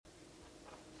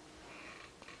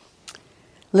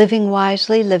Living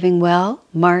Wisely, Living Well,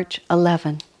 March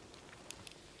 11.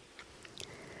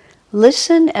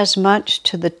 Listen as much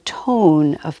to the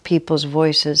tone of people's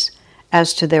voices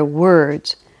as to their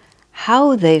words.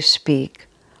 How they speak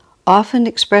often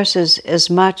expresses as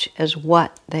much as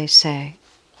what they say.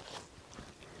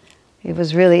 It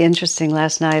was really interesting.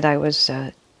 Last night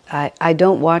I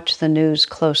don't watch the news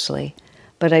closely,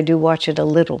 but I do watch it a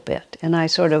little bit, and I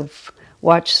sort of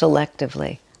watch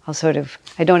selectively.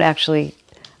 I don't actually,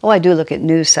 I do look at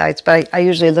news sites, but I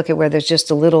usually look at where there's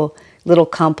just little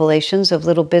compilations of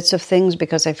little bits of things,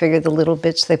 because I figure the little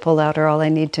bits they pull out are all I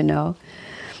need to know.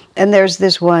 And there's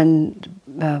this one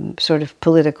sort of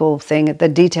political thing. The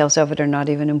details of it are not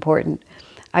even important.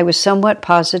 I was somewhat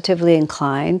positively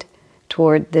inclined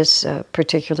toward this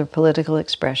particular political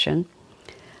expression.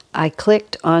 I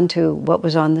clicked onto what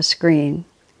was on the screen,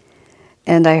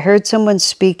 and I heard someone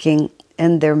speaking,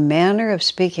 and their manner of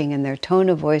speaking and their tone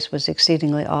of voice was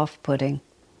exceedingly off-putting.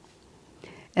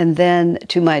 And then,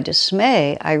 to my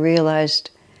dismay, I realized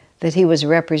that he was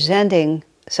representing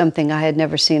something I had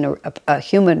never seen a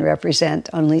human represent,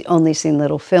 only seen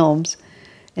little films,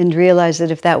 and realized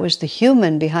that if that was the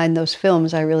human behind those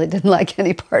films, I really didn't like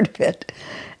any part of it.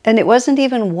 And it wasn't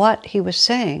even what he was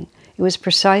saying. It was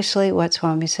precisely what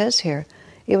Swami says here.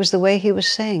 It was the way he was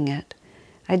saying it.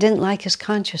 I didn't like his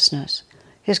consciousness.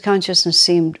 His consciousness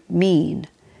seemed mean,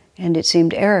 and it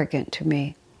seemed arrogant to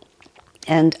me.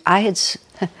 And I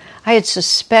had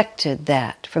suspected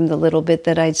that from the little bit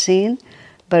that I'd seen,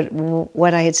 but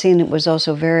what I had seen, it was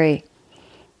also very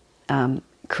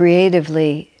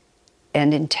creatively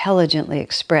and intelligently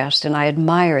expressed, and I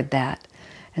admired that.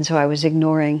 And so I was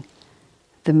ignoring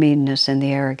the meanness and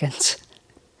the arrogance.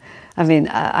 I mean,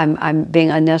 I'm being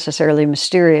unnecessarily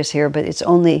mysterious here, but it's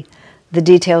only, the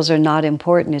details are not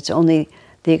important. It's only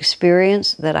the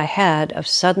experience that I had of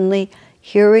suddenly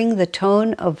hearing the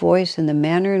tone of voice and the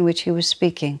manner in which he was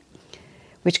speaking,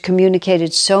 which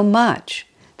communicated so much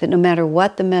that no matter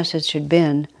what the message had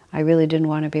been, I really didn't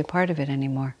want to be a part of it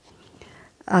anymore.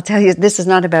 I'll tell you, this is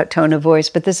not about tone of voice,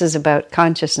 but this is about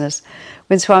consciousness.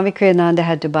 When Swami Kriyananda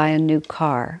had to buy a new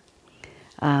car,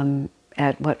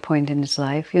 at what point in his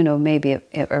life, maybe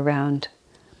around,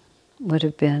 would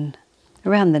have been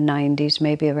around the 90s,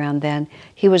 maybe around then,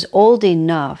 he was old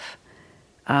enough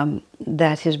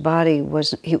that his body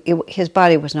was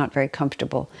not very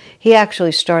comfortable. He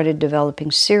actually started developing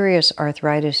serious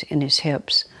arthritis in his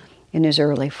hips in his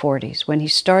early 40s. When he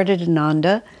started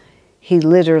Ananda, he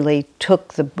literally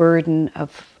took the burden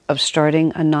of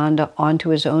starting Ananda onto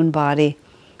his own body,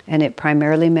 and it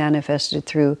primarily manifested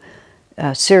through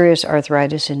serious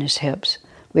arthritis in his hips,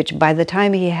 which by the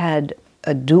time he had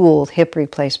a dual hip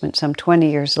replacement some 20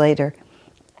 years later,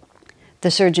 the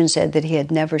surgeon said that he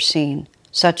had never seen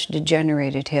such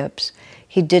degenerated hips.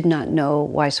 He did not know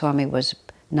why Swami was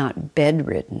not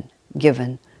bedridden,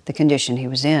 given the condition he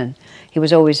was in. He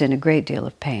was always in a great deal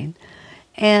of pain.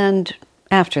 And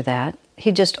after that, he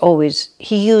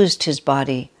used his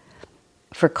body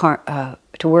to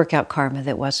work out karma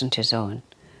that wasn't his own.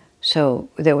 So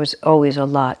there was always a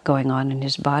lot going on in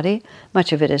his body.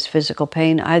 Much of it is physical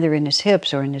pain, either in his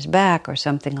hips or in his back or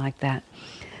something like that.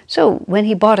 So when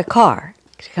he bought a car,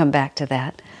 to come back to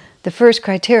that, the first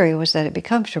criteria was that it be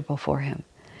comfortable for him.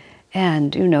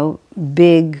 And,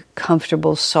 big,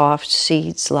 comfortable, soft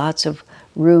seats, lots of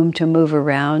room to move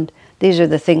around. These are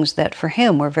the things that for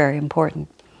him were very important.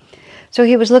 So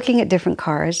he was looking at different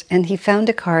cars, and he found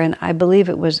a car, and I believe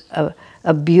it was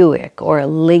a Buick or a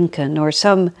Lincoln or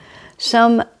some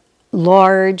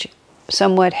large,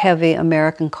 somewhat heavy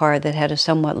American car that had a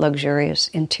somewhat luxurious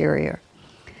interior.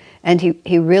 And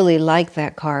he really liked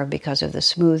that car because of the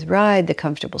smooth ride, the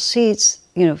comfortable seats,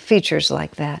 features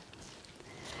like that.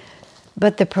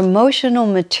 But the promotional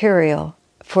material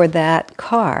for that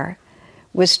car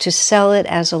was to sell it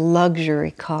as a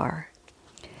luxury car.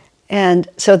 And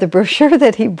so the brochure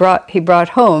that he brought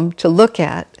home to look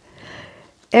at,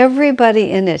 everybody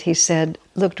in it, he said,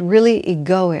 looked really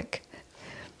egoic.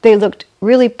 They looked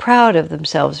really proud of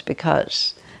themselves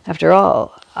because, after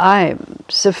all, I'm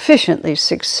sufficiently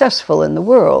successful in the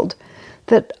world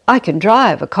that I can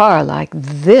drive a car like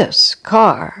this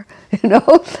car, And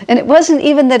it wasn't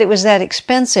even that it was that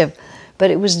expensive, but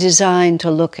it was designed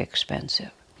to look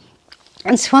expensive.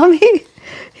 And Swami,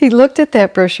 he looked at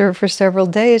that brochure for several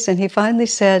days, and he finally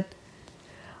said,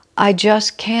 I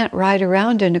just can't ride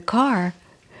around in a car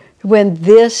when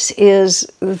this is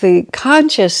the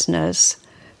consciousness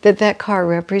that car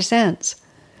represents.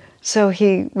 So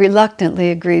he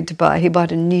reluctantly agreed to buy. He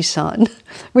bought a Nissan,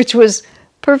 which was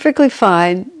perfectly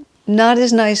fine, not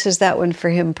as nice as that one for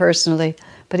him personally,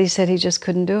 but he said he just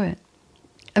couldn't do it.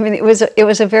 I mean, it was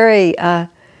a very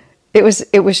it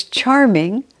was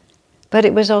charming, but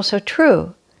it was also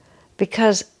true,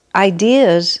 because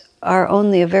ideas are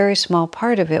only a very small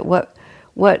part of it. What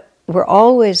we're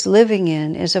always living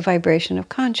in is a vibration of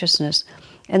consciousness,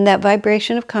 and that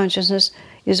vibration of consciousness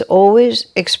is always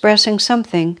expressing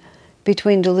something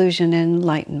between delusion and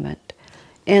enlightenment.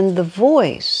 And the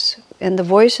voice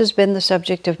has been the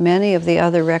subject of many of the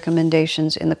other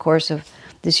recommendations in the course of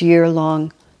this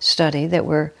year-long study that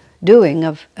we're doing,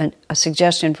 of a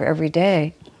suggestion for every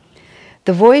day.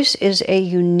 The voice is a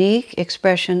unique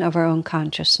expression of our own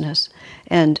consciousness,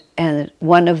 and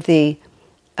one of the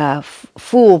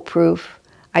foolproof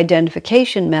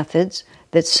identification methods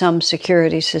that some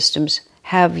security systems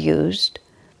have used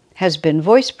has been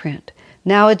voice print.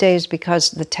 Nowadays,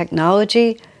 because the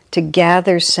technology to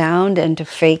gather sound and to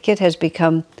fake it has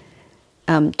become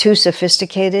too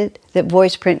sophisticated, that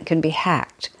voice print can be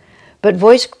hacked. But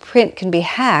voice print can be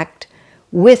hacked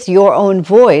with your own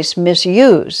voice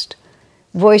misused.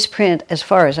 Voice print, as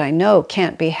far as I know,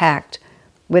 can't be hacked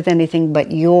with anything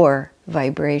but your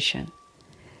vibration.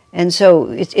 And so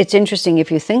it's interesting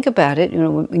if you think about it. You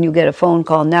know, when you get a phone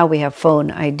call, now we have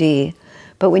phone ID,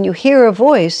 but when you hear a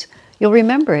voice, you'll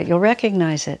remember it, you'll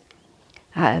recognize it.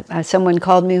 Someone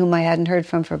called me whom I hadn't heard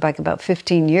from for like about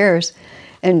 15 years,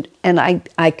 and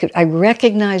I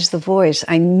recognized the voice.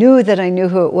 I knew that I knew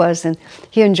who it was, and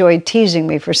he enjoyed teasing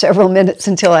me for several minutes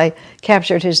until I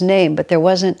captured his name, but there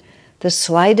wasn't the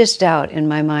slightest doubt in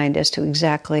my mind as to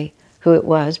exactly who it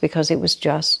was, because it was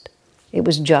just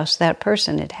that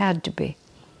person. It had to be.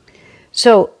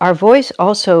 So our voice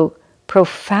also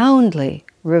profoundly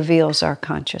reveals our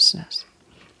consciousness.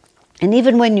 And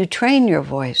even when you train your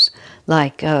voice,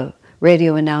 like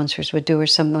radio announcers would do or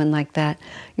someone like that,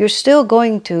 you're still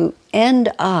going to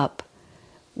end up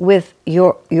with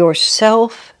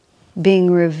yourself being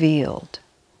revealed.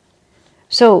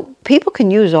 So people can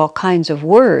use all kinds of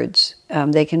words.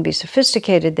 They can be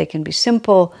sophisticated, they can be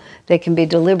simple, they can be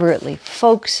deliberately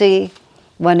folksy.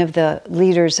 One of the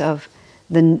leaders of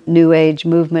the New Age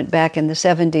movement back in the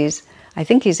 70s, I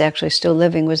think he's actually still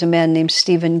living, was a man named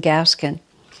Stephen Gaskin.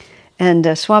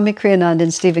 And Swami Kriyananda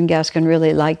and Stephen Gaskin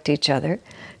really liked each other.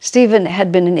 Stephen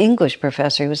had been an English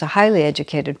professor. He was a highly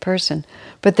educated person.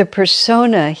 But the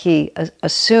persona he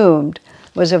assumed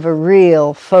was of a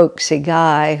real folksy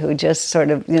guy who just sort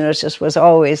of, just was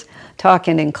always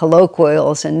talking in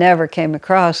colloquials and never came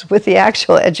across with the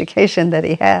actual education that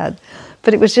he had.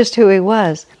 But it was just who he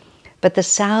was. But the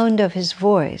sound of his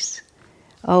voice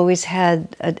always had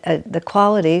the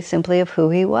quality simply of who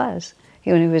he was.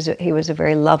 He was a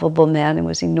very lovable man and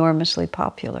was enormously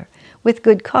popular, with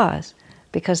good cause,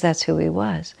 because that's who he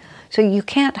was. So you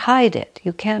can't hide it.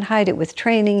 You can't hide it with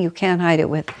training. You can't hide it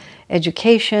with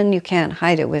education. You can't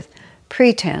hide it with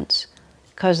pretense,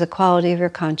 because the quality of your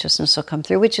consciousness will come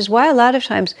through, which is why a lot of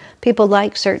times people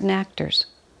like certain actors.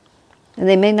 And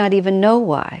they may not even know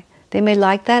why. They may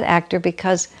like that actor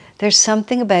because there's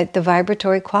something about the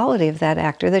vibratory quality of that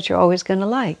actor that you're always going to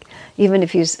like, even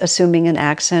if he's assuming an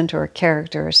accent or a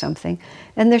character or something.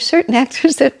 And there's certain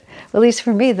actors that, at least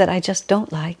for me, that I just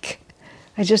don't like.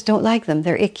 I just don't like them.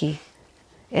 They're icky.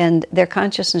 And their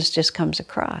consciousness just comes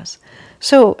across.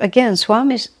 So again,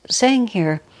 Swami's saying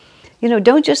here,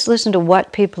 don't just listen to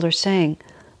what people are saying.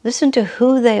 Listen to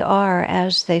who they are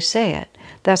as they say it.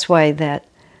 That's why that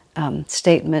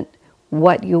statement,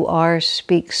 "What you are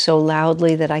speaks so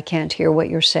loudly that I can't hear what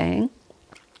you're saying."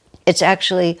 It's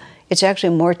actually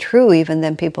more true even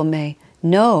than people may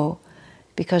know,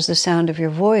 because the sound of your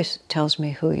voice tells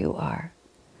me who you are.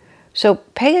 So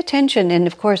pay attention, and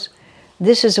of course,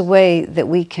 this is a way that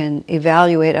we can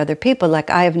evaluate other people. Like,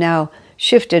 I have now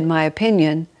shifted my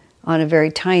opinion on a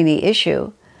very tiny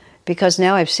issue, because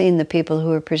now I've seen the people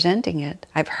who are presenting it.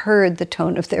 I've heard the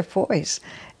tone of their voice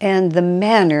and the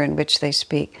manner in which they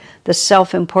speak. The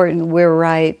self-important, we're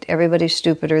right, everybody's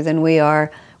stupider than we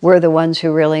are, we're the ones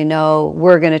who really know,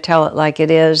 we're going to tell it like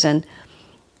it is. And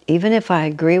even if I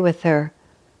agree with their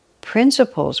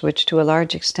principles, which to a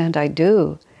large extent I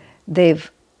do, they've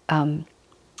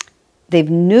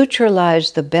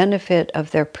neutralized the benefit of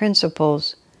their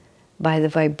principles by the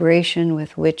vibration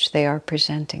with which they are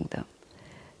presenting them.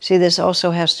 See, this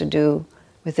also has to do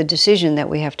with the decision that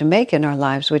we have to make in our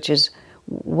lives, which is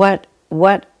what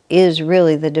is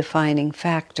really the defining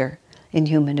factor in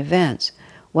human events?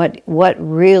 What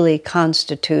really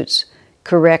constitutes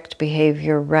correct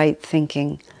behavior, right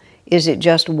thinking? Is it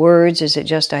just words? Is it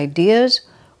just ideas?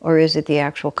 Or is it the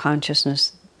actual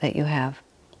consciousness that you have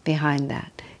behind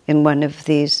that? In one of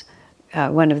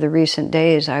the recent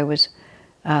days, I was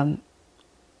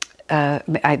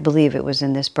I believe it was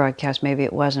in this broadcast, maybe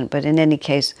it wasn't, but in any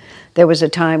case, there was a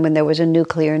time when there was a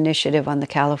nuclear initiative on the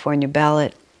California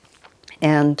ballot,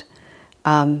 and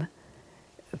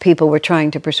people were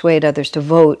trying to persuade others to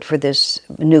vote for this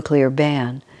nuclear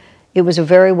ban. It was a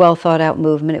very well thought out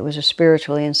movement. It was a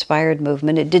spiritually inspired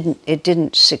movement. It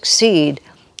didn't succeed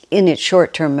in its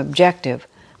short-term objective,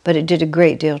 but it did a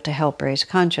great deal to help raise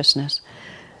consciousness.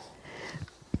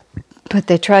 But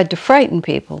they tried to frighten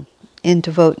people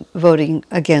into voting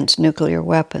against nuclear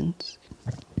weapons,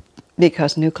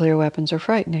 because nuclear weapons are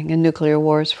frightening and nuclear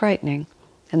war is frightening.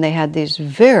 And they had these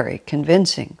very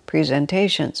convincing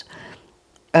presentations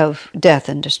of death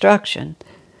and destruction,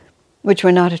 which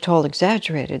were not at all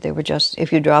exaggerated. They were just,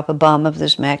 if you drop a bomb of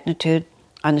this magnitude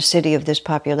on a city of this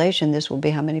population, this will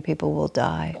be how many people will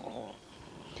die.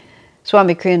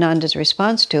 Swami Kriyananda's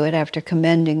response to it, after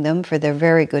commending them for their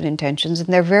very good intentions and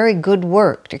their very good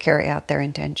work to carry out their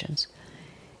intentions,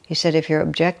 he said, if your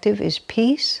objective is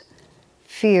peace,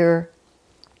 fear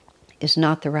is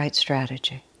not the right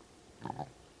strategy.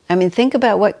 I mean, think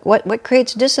about what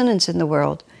creates dissonance in the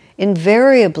world.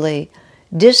 Invariably,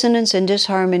 dissonance and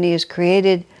disharmony is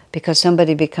created because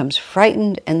somebody becomes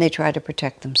frightened and they try to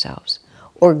protect themselves,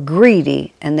 or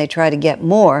greedy and they try to get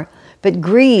more. But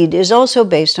greed is also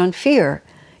based on fear.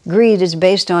 Greed is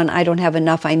based on, I don't have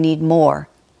enough, I need more.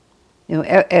 You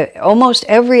know, almost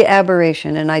every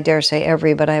aberration, and I dare say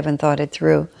every, but I haven't thought it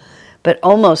through, but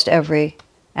almost every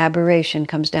aberration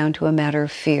comes down to a matter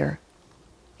of fear.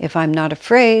 If I'm not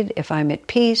afraid, if I'm at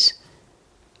peace,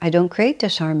 I don't create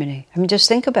disharmony. I mean, just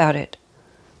think about it.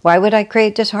 Why would I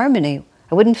create disharmony?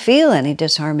 I wouldn't feel any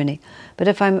disharmony. But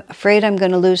if I'm afraid I'm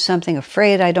going to lose something,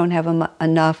 afraid I don't have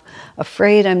enough,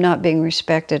 afraid I'm not being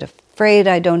respected, afraid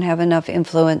I don't have enough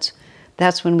influence,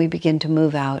 that's when we begin to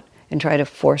move out and try to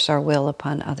force our will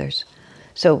upon others.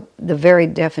 So the very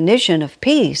definition of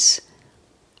peace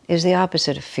is the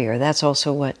opposite of fear. That's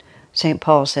also what St.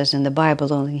 Paul says in the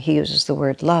Bible, only he uses the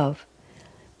word love.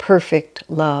 Perfect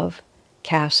love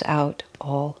casts out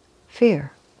all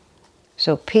fear.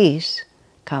 So peace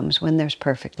comes when there's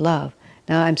perfect love.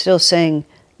 Now, I'm still saying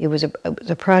it was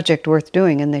a project worth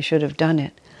doing and they should have done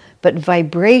it. But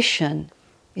vibration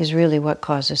is really what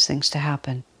causes things to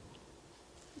happen.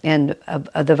 And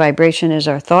the vibration is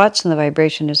our thoughts, and the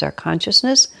vibration is our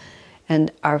consciousness.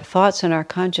 And our thoughts and our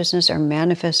consciousness are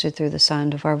manifested through the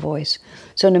sound of our voice.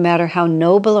 So no matter how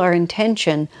noble our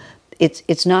intention,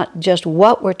 it's not just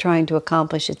what we're trying to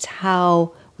accomplish, it's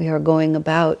how we are going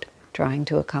about trying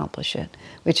to accomplish it,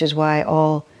 which is why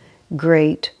all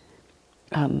great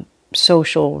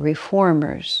social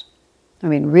reformers, I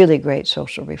mean really great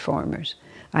social reformers,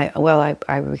 I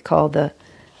recall the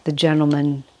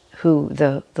gentleman who,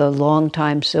 the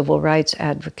longtime civil rights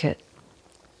advocate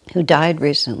who died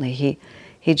recently,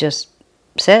 he just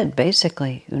said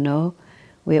basically, you know,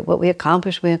 what we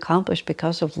accomplished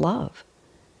because of love.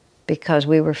 Because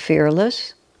we were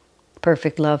fearless,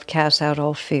 perfect love casts out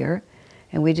all fear,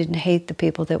 and we didn't hate the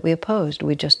people that we opposed,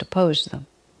 we just opposed them.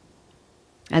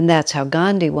 And that's how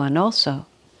Gandhi won also.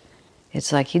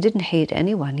 It's like he didn't hate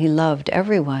anyone, he loved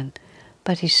everyone,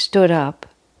 but he stood up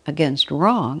against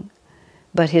wrong,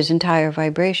 but his entire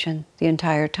vibration, the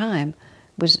entire time,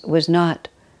 was not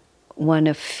one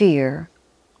of fear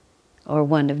or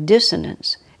one of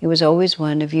dissonance. It was always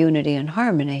one of unity and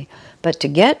harmony. But to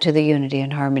get to the unity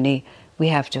and harmony, we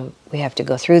have to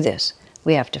go through this.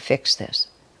 We have to fix this.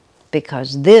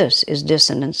 Because this is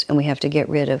dissonance, and we have to get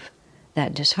rid of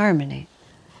that disharmony.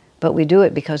 But we do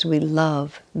it because we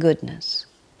love goodness.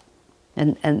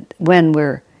 And when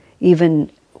we're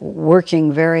even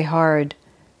working very hard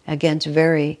against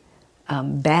very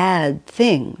bad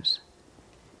things,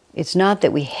 it's not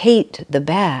that we hate the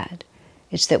bad,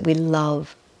 it's that we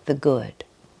love the good.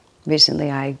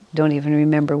 Recently, I don't even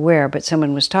remember where, but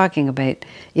someone was talking about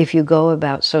if you go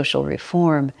about social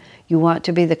reform, you want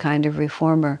to be the kind of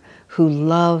reformer who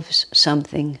loves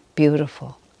something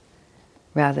beautiful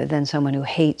rather than someone who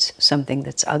hates something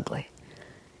that's ugly.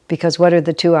 Because what are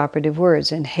the two operative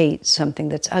words in hate something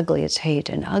that's ugly? It's hate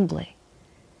and ugly.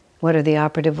 What are the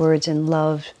operative words in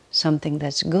love something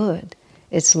that's good?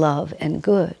 It's love and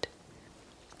good.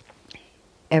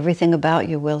 Everything about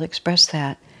you will express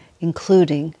that,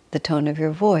 including the tone of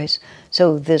your voice.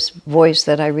 So this voice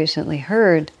that I recently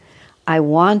heard, I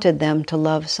wanted them to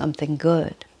love something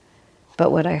good.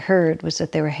 But what I heard was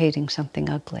that they were hating something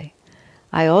ugly.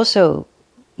 I also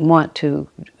want to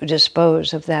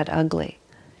dispose of that ugly.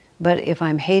 But if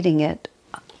I'm hating it,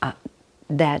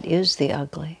 that is the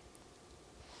ugly.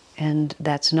 And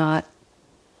that's not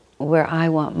where I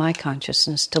want my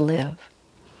consciousness to live.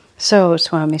 So,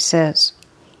 Swami says,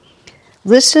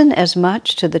 Listen as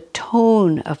much to the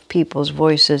tone of people's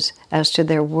voices as to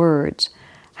their words.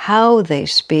 How they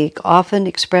speak often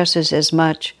expresses as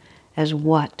much as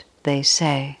what they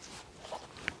say.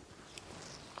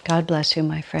 God bless you,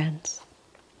 my friends.